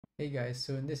Hey guys,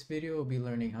 so in this video we'll be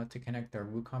learning how to connect our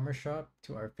WooCommerce shop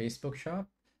to our Facebook shop.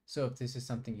 So if this is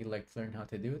something you'd like to learn how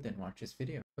to do, then watch this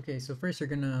video. Okay, so first you're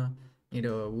gonna need a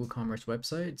WooCommerce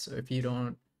website. So if you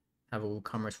don't have a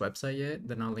WooCommerce website yet,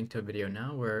 then I'll link to a video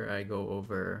now where I go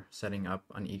over setting up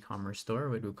an e-commerce store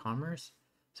with WooCommerce.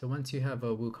 So once you have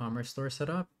a WooCommerce store set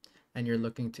up and you're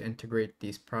looking to integrate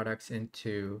these products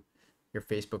into your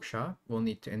Facebook shop, we'll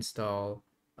need to install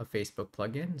a Facebook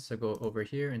plugin. So go over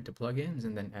here into plugins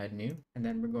and then add new. And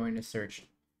then we're going to search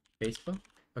Facebook.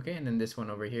 Okay, and then this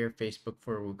one over here, Facebook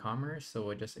for WooCommerce. So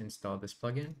we'll just install this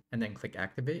plugin and then click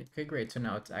activate. Okay, great. So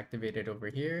now it's activated over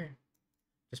here.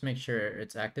 Just make sure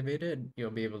it's activated. You'll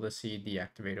be able to see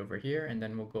deactivate over here, and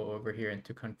then we'll go over here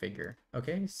into configure.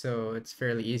 Okay, so it's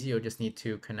fairly easy. You'll just need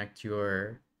to connect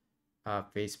your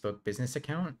Facebook business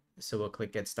account. So we'll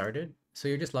click get started. So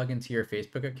you just log into your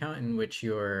Facebook account in which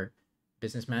your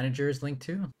business manager is linked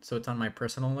to. So it's on my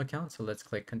personal account. So let's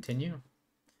click continue.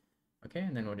 Okay,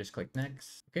 and then we'll just click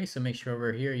next. Okay, so make sure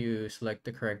over here you select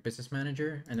the correct business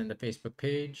manager and then the Facebook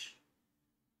page.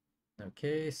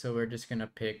 Okay, so we're just gonna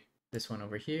pick this one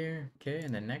over here. Okay,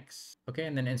 and then next. Okay,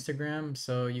 and then Instagram.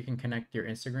 So you can connect your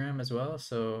Instagram as well.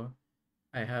 So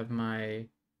I have my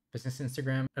business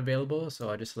Instagram available,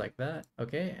 so I'll just select that.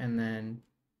 Okay, and then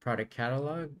product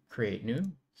catalog, create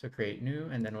new. So create new,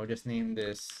 and then we'll just name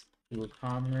this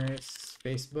WooCommerce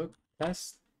Facebook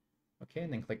test. Okay,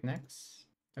 and then click next.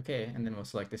 Okay, and then we'll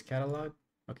select this catalog.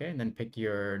 Okay, and then pick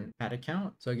your ad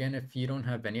account. So again, if you don't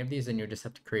have any of these, then you just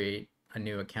have to create a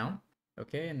new account.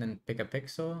 Okay, and then pick a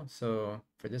pixel. So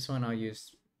for this one, I'll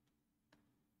use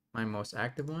my most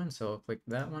active one. So I'll click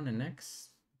that one and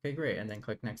next. Okay, great. And then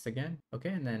click next again.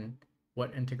 Okay, and then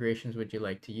what integrations would you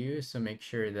like to use? So make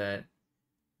sure that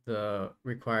the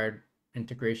required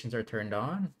integrations are turned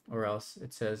on, or else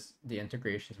it says the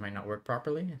integrations might not work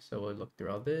properly. So we'll look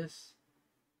through all this.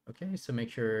 Okay, so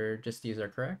make sure just these are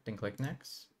correct and click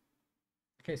next.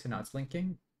 Okay, so now it's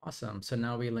linking. Awesome. So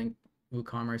now we link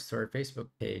WooCommerce to our Facebook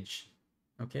page.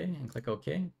 Okay, and click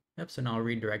OK. Yep, so now I'll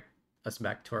redirect us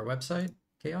back to our website.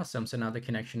 Okay, awesome. So now the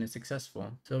connection is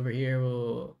successful. So over here,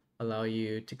 we'll allow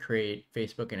you to create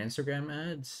Facebook and Instagram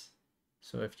ads.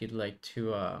 So if you'd like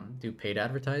to do paid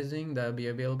advertising, that'll be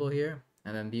available here.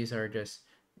 And then these are just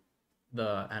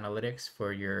the analytics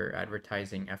for your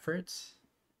advertising efforts.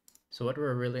 So what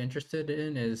we're really interested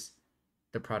in is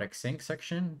the product sync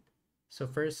section. So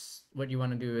first, what you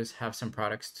want to do is have some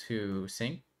products to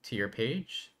sync to your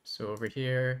page. So over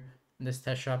here, in this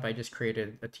test shop, I just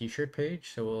created a t-shirt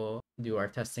page. So we'll do our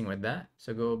testing with that.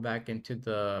 So go back into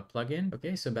the plugin.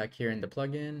 Okay, so back here in the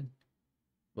plugin,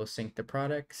 we'll sync the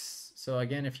products. So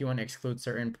again, if you want to exclude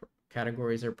certain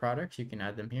categories or products, you can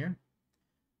add them here.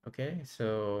 Okay,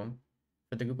 so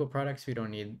for the Google products, we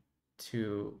don't need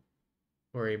to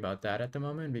worry about that at the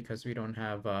moment because we don't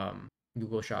have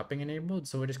Google Shopping enabled.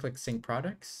 So we'll just click sync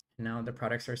products. Now the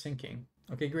products are syncing.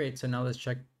 Okay, great. So now let's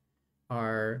check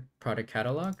our product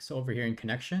catalog. So over here in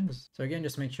connections. So again,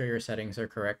 just make sure your settings are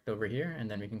correct over here,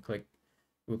 and then we can click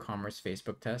WooCommerce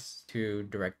Facebook test to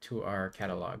direct to our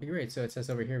catalog. Okay, great. So it says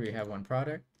over here we have one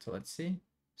product. So let's see.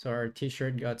 So our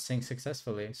t-shirt got synced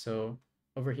successfully. So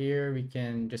over here we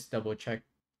can just double check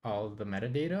all the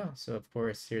metadata. So of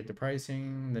course, here the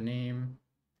pricing, the name,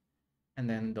 and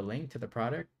then the link to the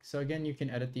product. So again, you can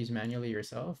edit these manually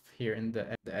yourself here in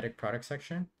the edit product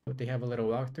section. But they have a little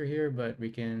walkthrough here, but we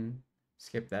can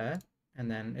skip that.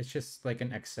 And then it's just like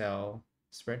an Excel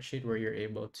spreadsheet where you're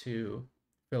able to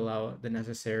fill out the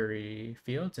necessary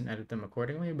fields and edit them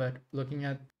accordingly. But looking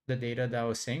at the data that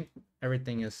was synced,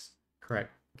 everything is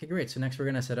correct. Okay, great. So next we're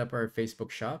gonna set up our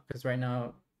Facebook shop because right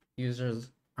now users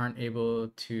aren't able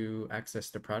to access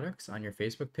the products on your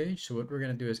Facebook page. So what we're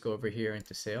gonna do is go over here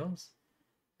into sales,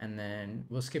 and then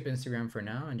we'll skip Instagram for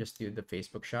now and just do the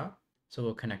Facebook shop. So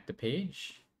we'll connect the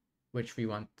page, which we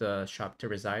want the shop to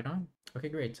reside on. Okay,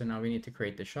 great. So now we need to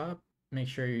create the shop. Make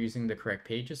sure you're using the correct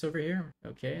pages over here.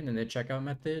 Okay, and then the checkout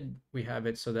method, we have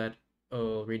it so that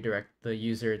it'll redirect the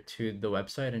user to the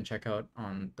website and check out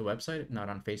on the website, not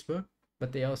on Facebook.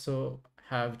 But they also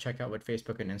have checkout with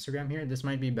Facebook and Instagram here. This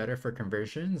might be better for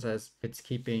conversions as it's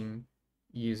keeping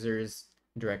users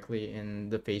directly in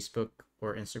the Facebook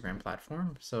or Instagram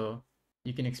platform. So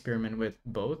you can experiment with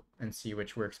both and see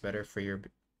which works better for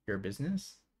your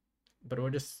business. But we'll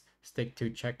just stick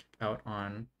to checkout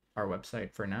on our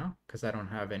website for now because I don't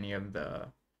have any of the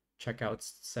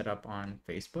checkouts set up on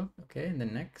Facebook. Okay, and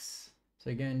then next.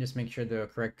 So again, just make sure the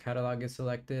correct catalog is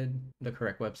selected, the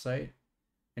correct website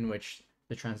in which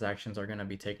the transactions are going to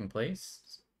be taking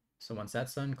place. So once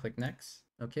that's done, click next.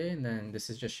 Okay, and then this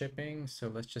is just shipping.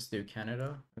 So let's just do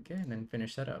Canada. Okay, and then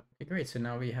finish that up. Okay, great. So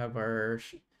now we have our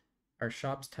our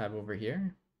shops tab over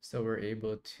here. So we're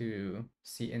able to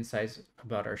see insights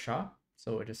about our shop.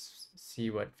 So we'll just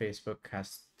see what Facebook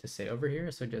has to say over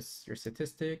here. So just your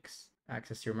statistics,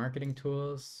 access your marketing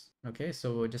tools. Okay,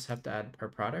 so we'll just have to add our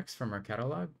products from our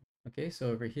catalog. Okay, so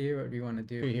over here, what we want to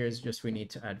do here is just we need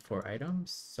to add 4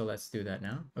 items. So let's do that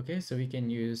now. Okay, so we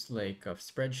can use like a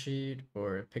spreadsheet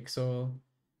or a pixel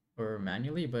or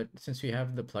manually, but since we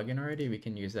have the plugin already, we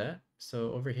can use that.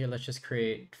 So over here, let's just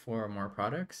create 4 more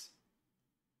products.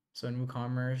 So in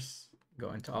WooCommerce,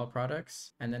 go into all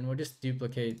products, and then we'll just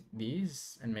duplicate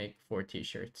these and make 4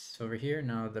 t-shirts. So over here,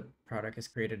 now the product is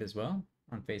created as well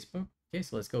on Facebook. Okay,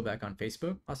 so let's go back on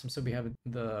Facebook. Awesome, so we have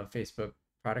the Facebook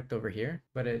product over here,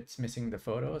 but it's missing the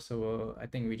photo. So I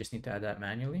think we just need to add that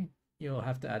manually. You'll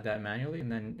have to add that manually.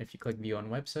 And then if you click view on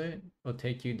website, it'll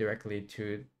take you directly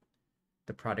to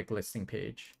the product listing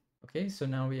page. Okay, so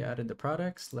now we added the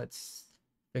products. Let's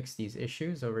fix these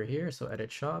issues over here. So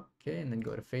edit shop, okay, and then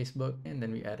go to Facebook, and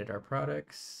then we added our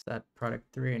products, that product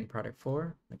 3 and product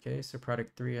 4. Okay, so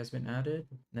product 3 has been added,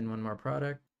 then one more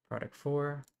product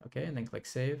 4, okay, and then click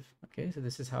save. Okay, so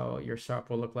this is how your shop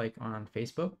will look like on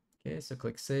Facebook. Okay, so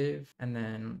click save, and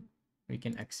then we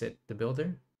can exit the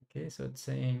builder. Okay, so it's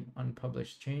saying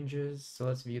unpublished changes. So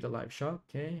let's view the live shop.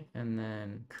 Okay, and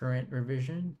then current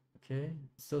revision. Okay,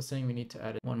 it's still saying we need to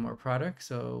add one more product.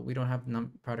 So we don't have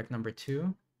product number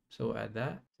 2. So we'll add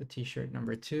that. The t-shirt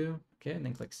number 2. Okay, and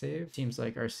then click save. Seems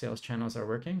like our sales channels are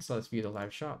working. So let's view the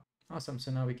live shop. Awesome.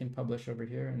 So now we can publish over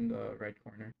here in the right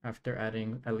corner after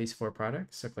adding at least 4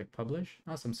 products. So click publish.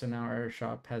 Awesome. So now our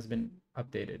shop has been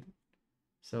updated.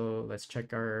 So let's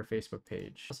check our Facebook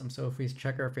page. Awesome. So if we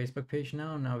check our Facebook page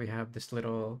now we have this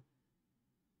little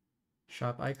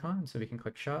shop icon. So we can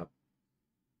click shop.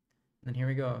 And here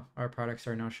we go. Our products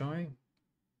are now showing.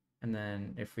 And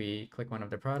then if we click one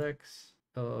of the products,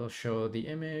 it'll show the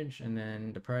image and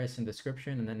then the price and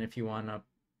description. And then if you want to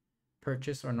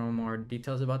purchase or know more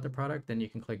details about the product, then you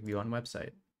can click view on website.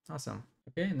 Awesome.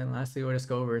 Okay, and then lastly, we'll just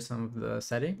go over some of the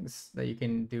settings that you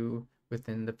can do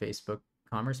within the Facebook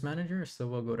Commerce Manager. So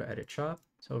we'll go to edit shop.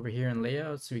 So over here in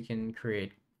layouts, we can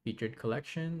create featured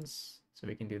collections. So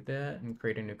we can do that and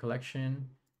create a new collection.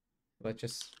 Let's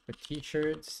just put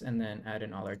t-shirts and then add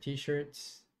in all our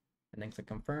t-shirts and then click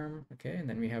confirm. Okay, and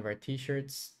then we have our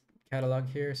t-shirts catalog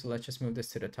here. So let's just move this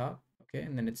to the top. Okay,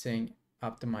 and then it's saying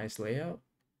optimize layout.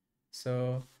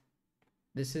 So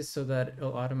this is so that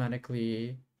it'll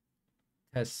automatically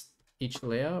test each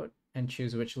layout and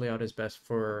choose which layout is best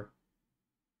for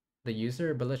the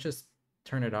user. But let's just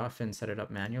turn it off and set it up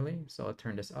manually. So I'll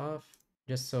turn this off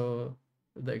just so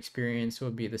the experience will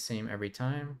be the same every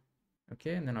time.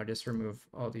 Okay, and then I'll just remove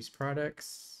all these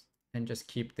products and just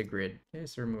keep the grid. Okay,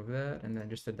 so remove that and then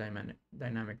just a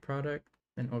dynamic product.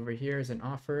 Then over here is an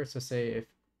offer. So say if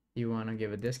you want to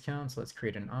give a discount, so let's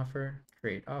create an offer,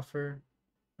 create offer.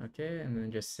 Okay, and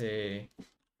then just say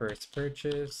first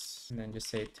purchase, and then just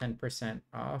say 10%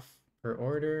 off per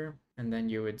order. And then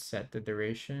you would set the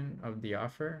duration of the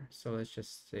offer. So let's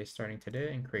just say starting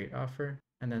today and create offer.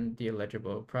 And then the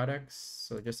eligible products.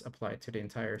 So just apply it to the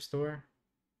entire store.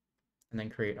 And then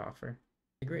create offer.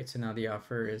 Okay, great, so now the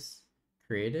offer is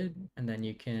created, and then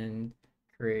you can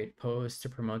create posts to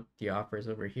promote the offers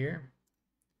over here.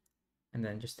 And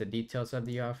then just the details of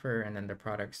the offer and then the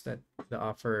products that the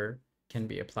offer can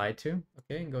be applied to.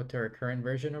 Okay, and go to our current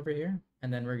version over here.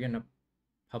 And then we're gonna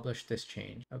publish this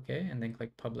change. Okay, and then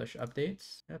click publish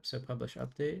updates. Yep, so publish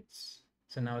updates.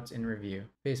 So now it's in review.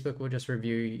 Facebook will just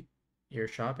review your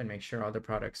shop and make sure all the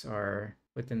products are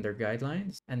within their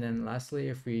guidelines. And then lastly,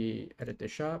 if we edit the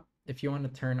shop, if you want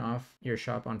to turn off your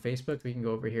shop on Facebook, we can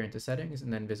go over here into settings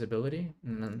and then visibility.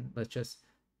 And then let's just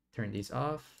turn these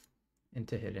off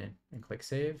into hidden and click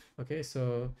save. Okay,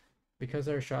 so because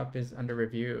our shop is under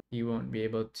review, you won't be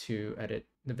able to edit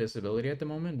the visibility at the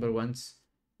moment, but once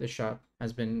the shop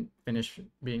has been finished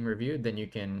being reviewed, then you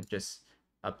can just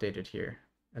update it here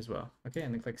as well. Okay,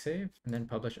 and then click save and then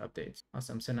publish updates.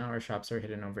 Awesome, so now our shops are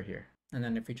hidden over here. And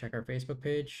then if we check our Facebook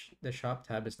page, the shop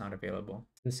tab is not available.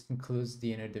 This concludes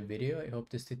the end of the video. I hope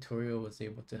this tutorial was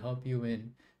able to help you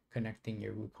in connecting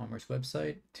your WooCommerce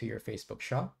website to your Facebook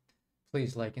shop.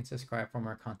 Please like and subscribe for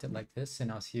more content like this,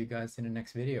 and I'll see you guys in the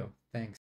next video. Thanks.